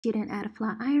Student at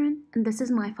Flatiron, and this is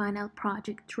my final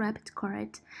project Rabbit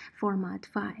Cart for Mod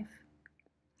 5.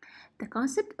 The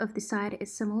concept of the site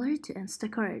is similar to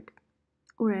Instacart,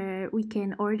 where we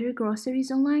can order groceries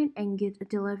online and get a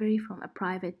delivery from a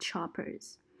private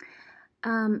shoppers.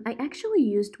 I actually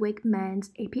used Wegmans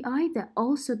API that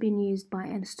also been used by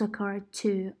Instacart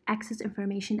to access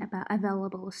information about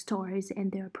available stores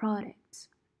and their products.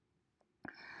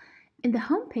 In the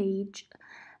homepage,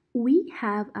 we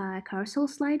have a carousel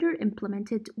slider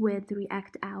implemented with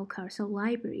React Owl carousel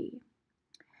library.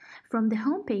 From the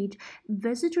homepage,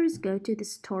 visitors go to the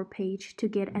store page to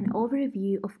get an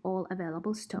overview of all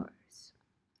available stores.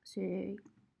 So,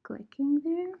 clicking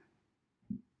there.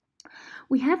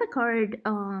 We have a card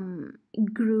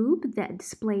group that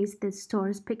displays the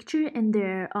store's picture and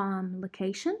their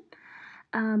location.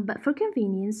 But for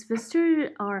convenience,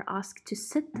 visitors are asked to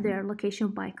set their location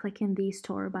by clicking the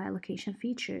store by location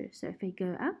feature. So if I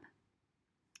go up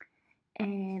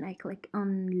and I click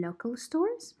on local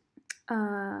stores,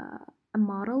 a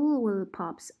model will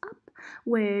pops up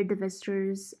where the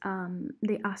visitors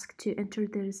they ask to enter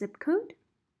their zip code.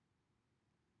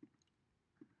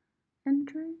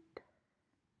 Enter it.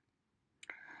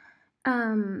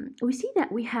 We see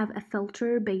that we have a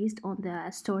filter based on the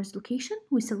store's location.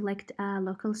 We select a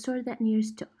local store that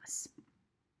nearest to us.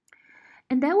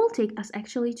 And that will take us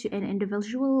actually to an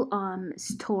individual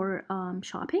store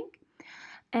shopping.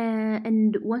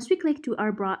 And once we click to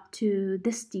are brought to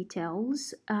this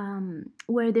details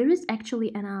where there is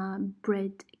actually an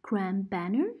breadcrumb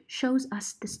banner shows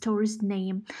us the store's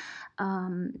name,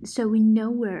 so we know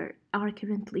where are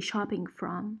currently shopping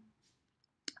from.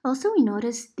 Also, we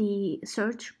notice the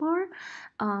search bar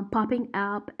popping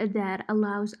up that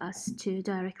allows us to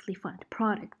directly find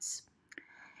products.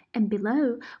 And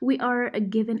below, we are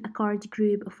given a card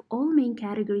group of all main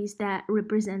categories that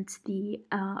represents the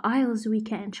aisles we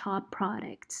can shop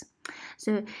products.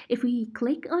 So if we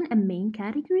click on a main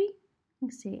category,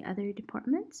 let's say other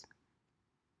departments,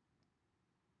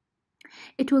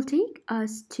 it will take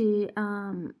us to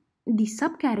the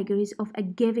subcategories of a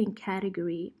given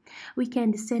category. We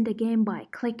can descend again by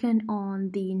clicking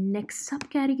on the next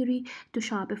subcategory to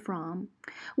shop from.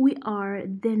 We are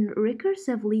then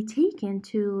recursively taken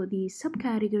to the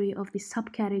subcategory of the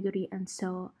subcategory and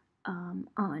so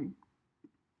on.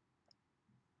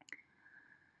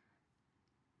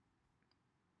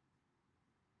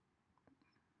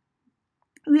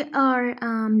 We are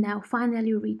now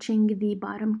finally reaching the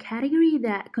bottom category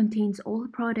that contains all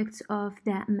products of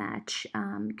that match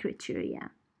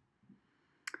criteria.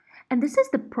 And this is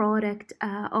the product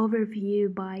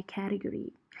overview by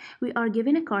category. We are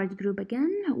given a card group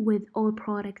again with all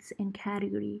products in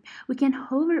category. We can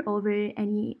hover over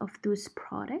any of those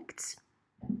products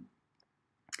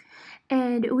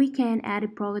and we can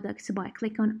add products by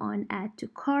clicking on add to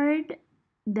cart,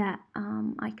 that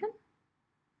icon.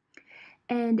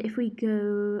 And if we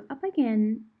go up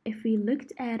again, if we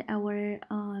looked at our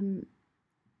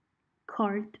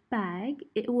cart bag,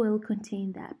 it will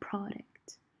contain that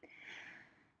product.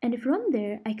 And from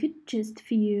there, I could just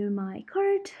view my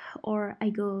cart or I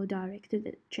go direct to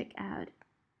the checkout.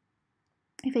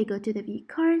 If I go to the view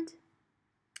cart,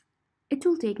 it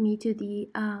will take me to the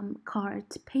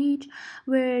cart page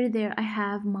where there I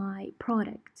have my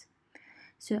product.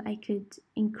 So I could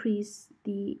increase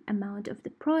the amount of the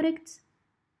product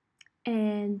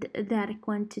and that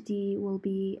quantity will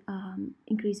be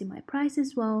increasing my price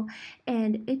as well,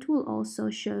 and it will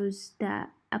also shows that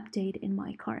update in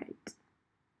my cart.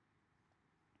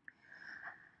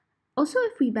 Also,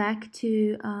 if we back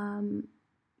to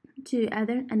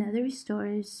another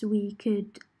stores, we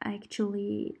could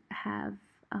actually have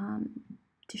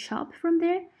to shop from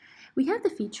there. We have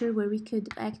the feature where we could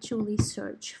actually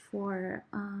search for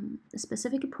a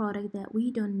specific product that we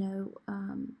don't know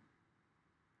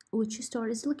which store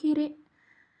is located.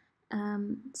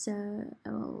 So I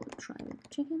will try with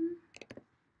chicken.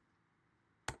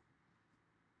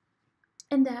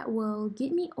 And that will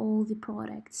get me all the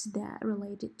products that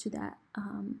related to that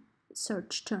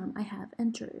search term I have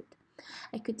entered.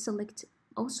 I could select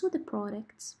also the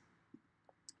products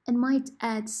and might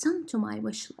add some to my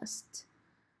wish list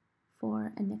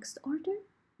for a next order.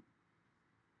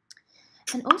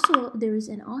 And also there is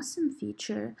an awesome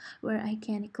feature where I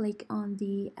can click on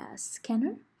the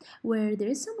scanner where there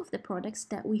is some of the products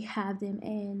that we have them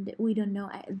and we don't know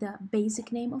the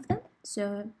basic name of them.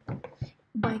 So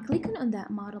by clicking on that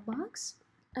model box,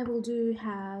 I will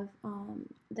have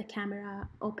the camera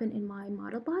open in my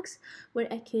model box where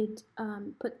I could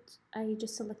I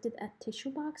just selected a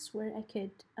tissue box where I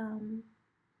could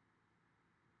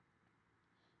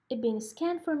it being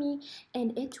scanned for me,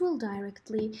 and it will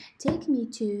directly take me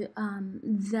to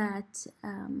that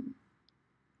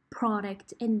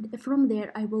product, and from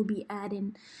there I will be at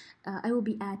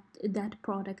that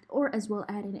product, or as well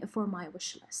adding it for my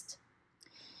wish list.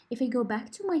 If I go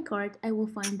back to my cart, I will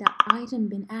find that item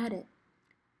been added.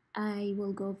 I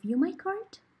will go view my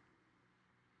cart.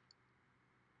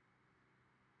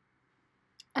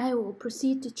 I will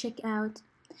proceed to check out.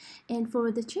 And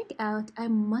for the checkout, I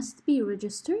must be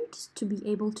registered to be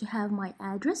able to have my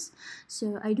address.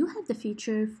 So I do have the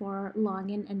feature for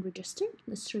login and register.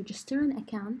 Let's register an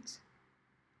account.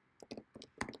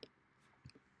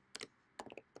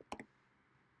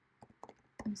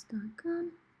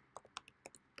 .com,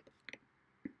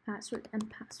 password and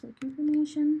password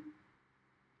information.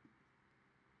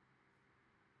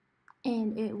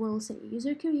 And it will say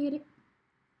user created.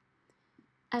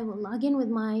 I will log in with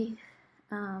my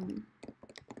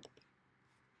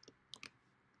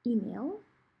email.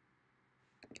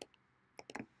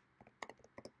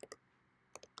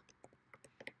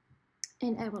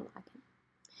 And I will log in.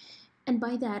 And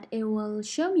by that, it will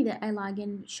show me that I log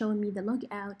in, showing me the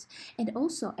logout. And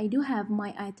also, I do have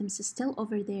my items still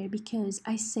over there because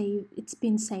it's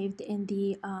been saved in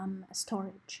the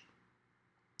storage.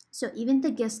 So even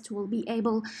the guests will be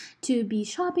able to be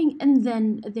shopping, and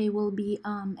then they will be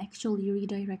actually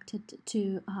redirected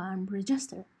to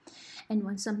register. And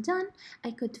once I'm done,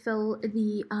 I could fill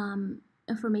the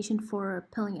information for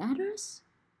billing address,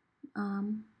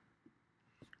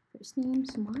 first name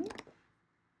Sumaya,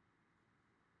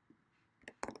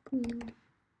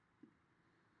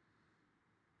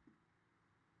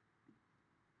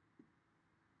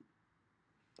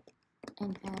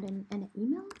 and add in an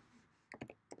email.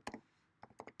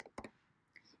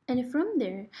 And from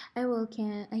there,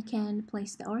 I can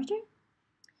place the order.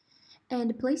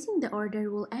 And placing the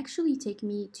order will actually take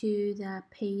me to the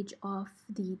page of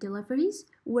the deliveries,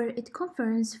 where it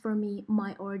confirms for me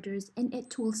my orders, and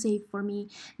it will save for me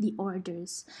the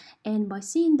orders. And by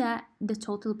seeing that, the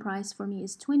total price for me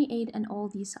is 28, and all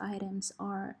these items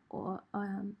are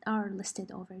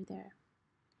listed over there.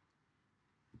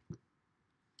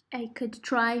 I could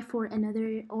try for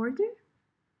another order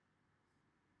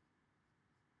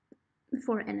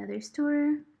for another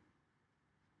store.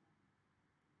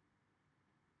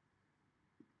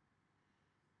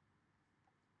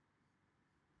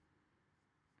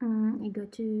 I go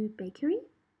to bakery.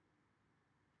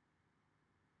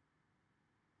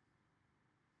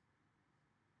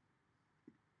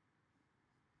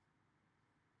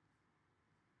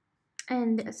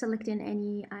 And selecting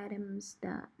any items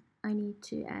that I need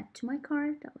to add to my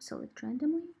cart. I will select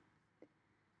randomly.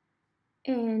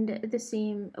 And the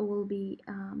same will be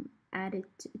added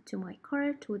to my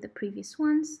cart with the previous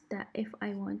ones, that if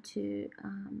I want to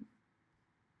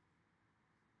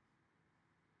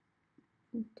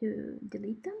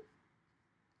delete them.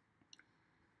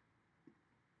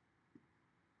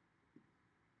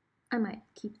 I might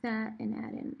keep that and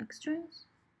add in extras.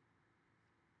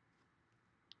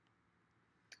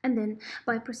 And then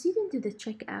by proceeding to the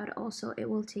checkout also, it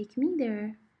will take me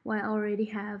there. While I already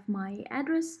have my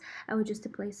address, I will just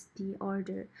place the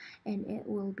order, and it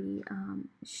will be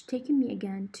taking me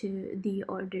again to the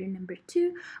order number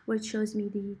 2, where it shows me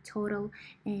the total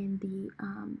and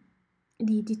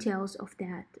the details of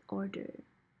that order.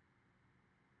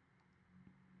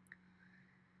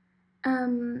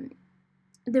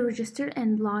 The register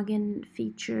and login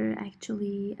feature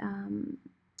actually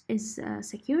is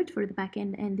secured for the back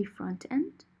end and the front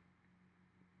end.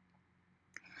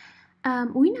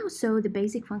 We now saw the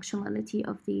basic functionality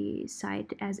of the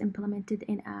site as implemented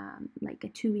in like a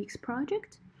 2 weeks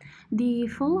project. The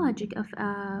full logic of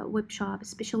a web shop,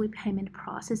 especially payment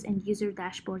process and user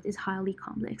dashboard, is highly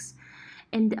complex.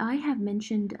 And I have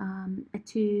mentioned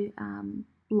 2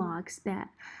 blogs that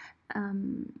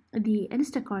the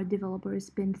Instacart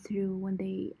developers been through when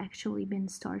they actually been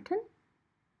starting.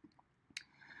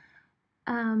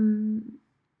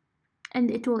 And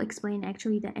it will explain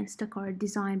actually the Instacart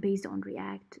design based on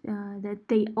React, that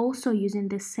they also using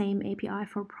the same API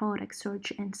for product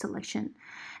search and selection,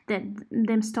 that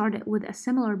them started with a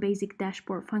similar basic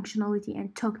dashboard functionality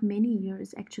and took many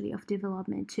years actually of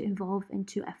development to evolve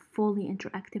into a fully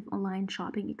interactive online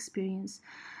shopping experience,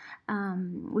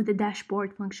 with the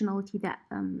dashboard functionality that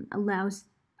allows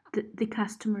the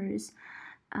customers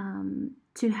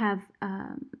to have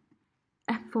a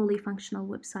fully functional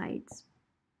website.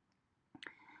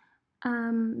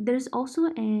 There's also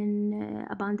an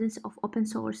abundance of open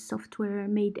source software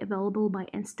made available by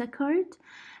Instacart,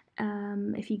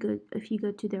 if you go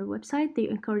to their website, they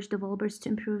encourage developers to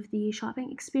improve the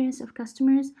shopping experience of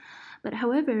customers. But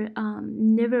however,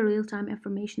 never real-time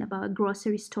information about a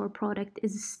grocery store product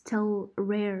is still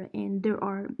rare, and there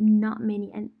are not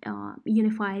many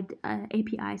unified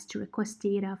APIs to request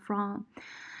data from,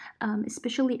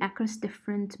 especially across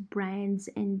different brands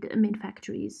and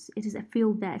manufacturers. It is a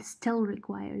field that still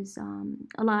requires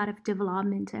a lot of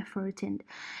development effort, and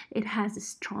it has a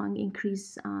strong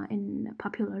increase in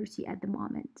popularity at the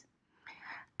moment.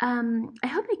 I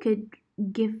hope I could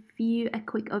give you a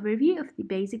quick overview of the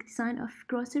basic design of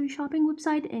grocery shopping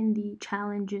website and the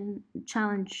challenges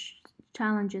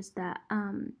that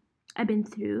I've been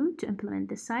through to implement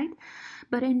this site.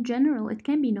 But in general, it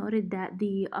can be noted that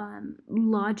the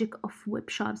logic of web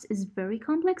shops is very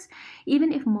complex,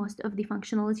 even if most of the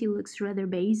functionality looks rather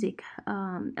basic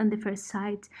on the first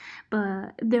sight.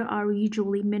 But there are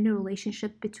usually many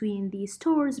relationships between the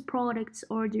stores, products,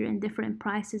 order, and different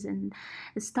prices and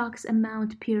stocks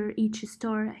amount per each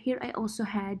store. Here I also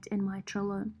had in my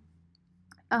Trello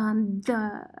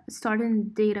the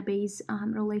starting database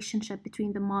relationship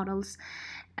between the models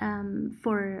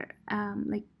for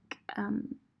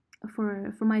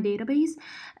for my database,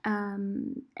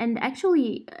 and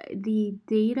actually the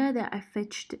data that I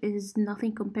fetched is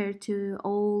nothing compared to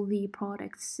all the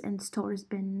products and stores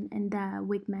been in the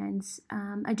wegmans.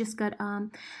 I just got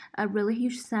a really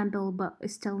huge sample, but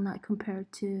it's still not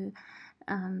compared to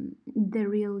the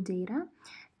real data.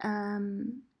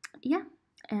 Yeah,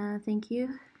 thank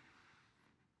you.